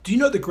Do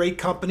you know that great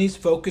companies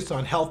focus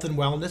on health and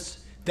wellness?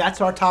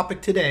 That's our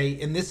topic today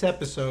in this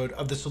episode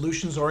of the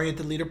Solutions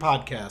Oriented Leader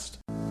Podcast.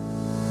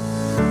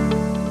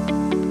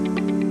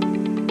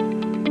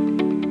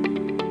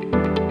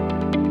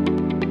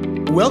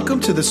 Welcome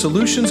to the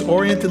Solutions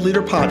Oriented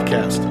Leader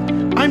Podcast.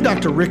 I'm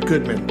Dr. Rick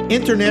Goodman,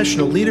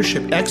 international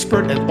leadership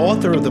expert and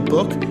author of the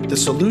book, The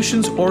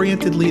Solutions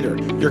Oriented Leader,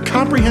 your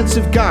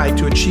comprehensive guide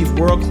to achieve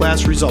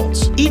world-class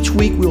results. Each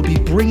week, we'll be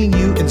bringing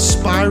you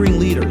inspiring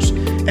leaders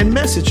and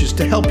messages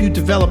to help you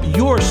develop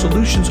your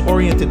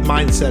solutions-oriented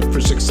mindset for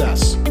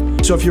success.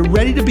 So if you're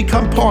ready to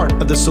become part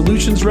of the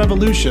solutions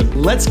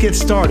revolution, let's get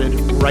started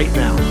right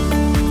now.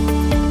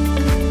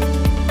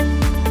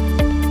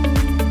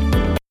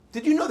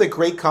 Did you know that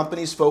great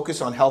companies focus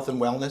on health and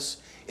wellness?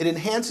 It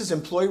enhances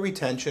employee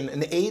retention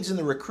and aids in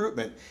the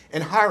recruitment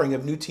and hiring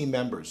of new team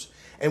members.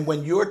 And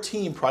when your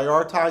team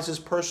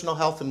prioritizes personal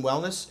health and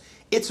wellness,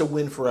 it's a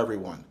win for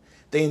everyone.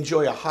 They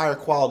enjoy a higher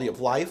quality of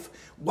life,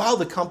 while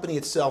the company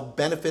itself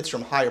benefits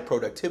from higher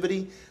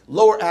productivity,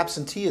 lower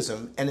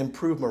absenteeism, and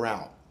improved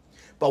morale.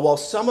 But while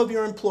some of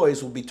your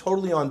employees will be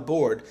totally on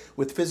board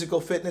with physical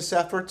fitness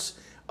efforts,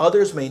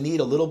 others may need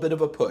a little bit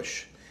of a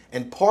push.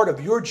 And part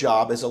of your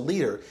job as a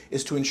leader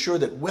is to ensure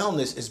that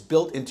wellness is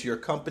built into your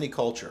company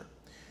culture.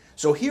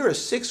 So here are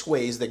 6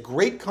 ways that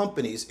great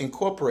companies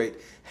incorporate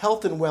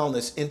health and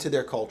wellness into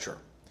their culture.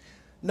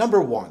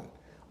 Number 1,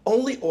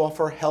 only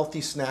offer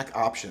healthy snack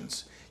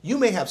options. You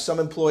may have some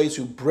employees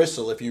who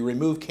bristle if you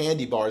remove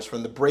candy bars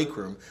from the break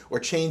room or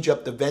change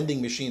up the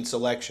vending machine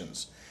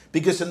selections,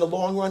 because in the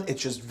long run,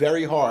 it's just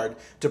very hard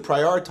to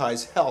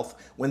prioritize health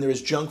when there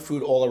is junk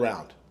food all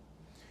around.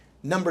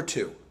 Number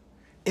 2,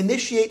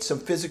 initiate some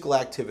physical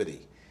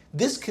activity.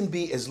 This can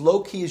be as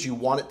low-key as you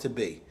want it to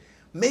be.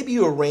 Maybe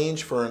you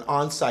arrange for an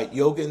on-site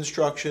yoga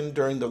instruction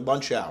during the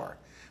lunch hour.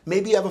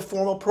 Maybe you have a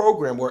formal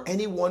program where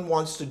anyone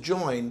wants to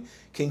join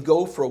can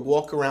go for a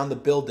walk around the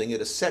building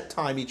at a set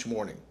time each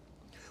morning.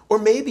 Or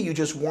maybe you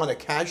just want to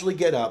casually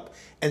get up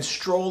and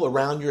stroll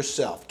around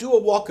yourself. Do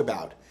a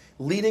walkabout,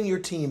 leading your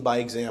team by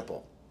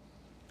example.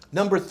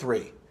 Number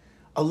 3,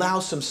 allow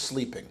some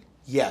sleeping.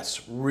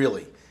 Yes,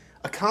 really.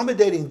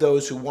 Accommodating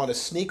those who want to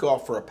sneak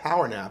off for a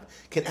power nap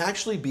can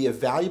actually be a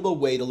valuable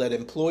way to let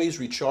employees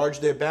recharge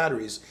their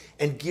batteries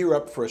and gear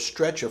up for a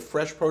stretch of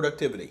fresh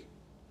productivity.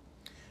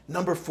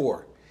 Number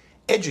 4,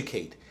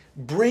 educate.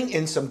 Bring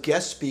in some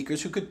guest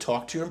speakers who could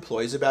talk to your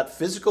employees about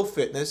physical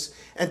fitness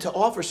and to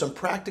offer some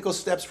practical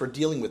steps for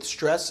dealing with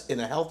stress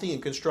in a healthy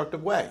and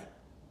constructive way.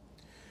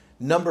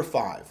 Number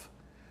 5,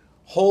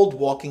 hold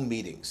walking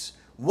meetings.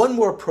 One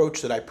more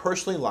approach that I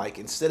personally like,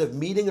 instead of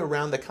meeting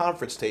around the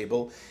conference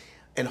table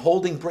and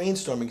holding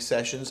brainstorming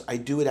sessions, I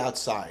do it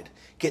outside.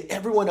 Get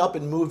everyone up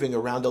and moving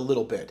around a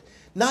little bit.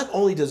 Not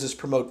only does this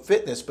promote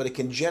fitness, but it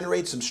can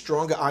generate some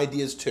stronger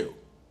ideas too.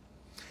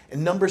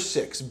 And number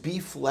 6, be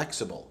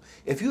flexible.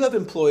 If you have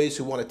employees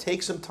who want to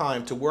take some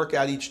time to work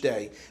out each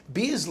day,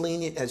 be as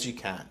lenient as you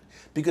can.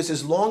 Because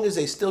as long as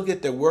they still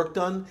get their work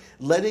done,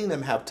 letting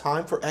them have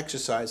time for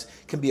exercise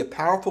can be a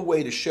powerful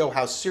way to show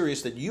how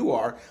serious that you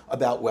are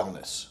about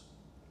wellness.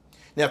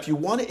 Now, if you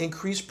want to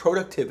increase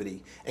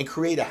productivity and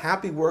create a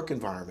happy work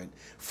environment,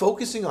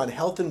 focusing on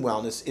health and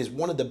wellness is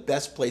one of the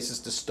best places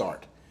to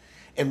start.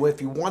 And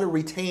if you want to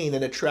retain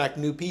and attract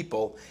new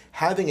people,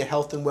 having a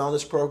health and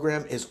wellness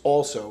program is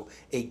also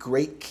a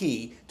great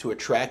key to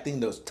attracting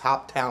those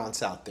top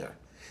talents out there.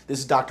 This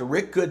is Dr.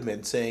 Rick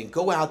Goodman saying,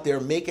 go out there,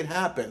 make it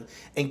happen,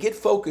 and get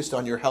focused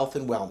on your health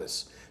and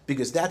wellness,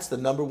 because that's the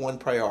number 1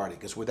 priority,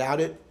 because without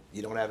it,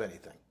 you don't have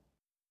anything.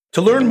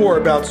 To learn more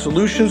about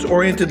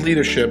solutions-oriented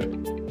leadership,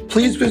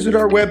 please visit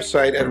our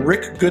website at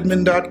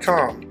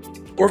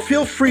rickgoodman.com, or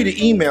feel free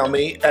to email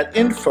me at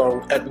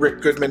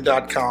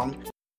info@rickgoodman.com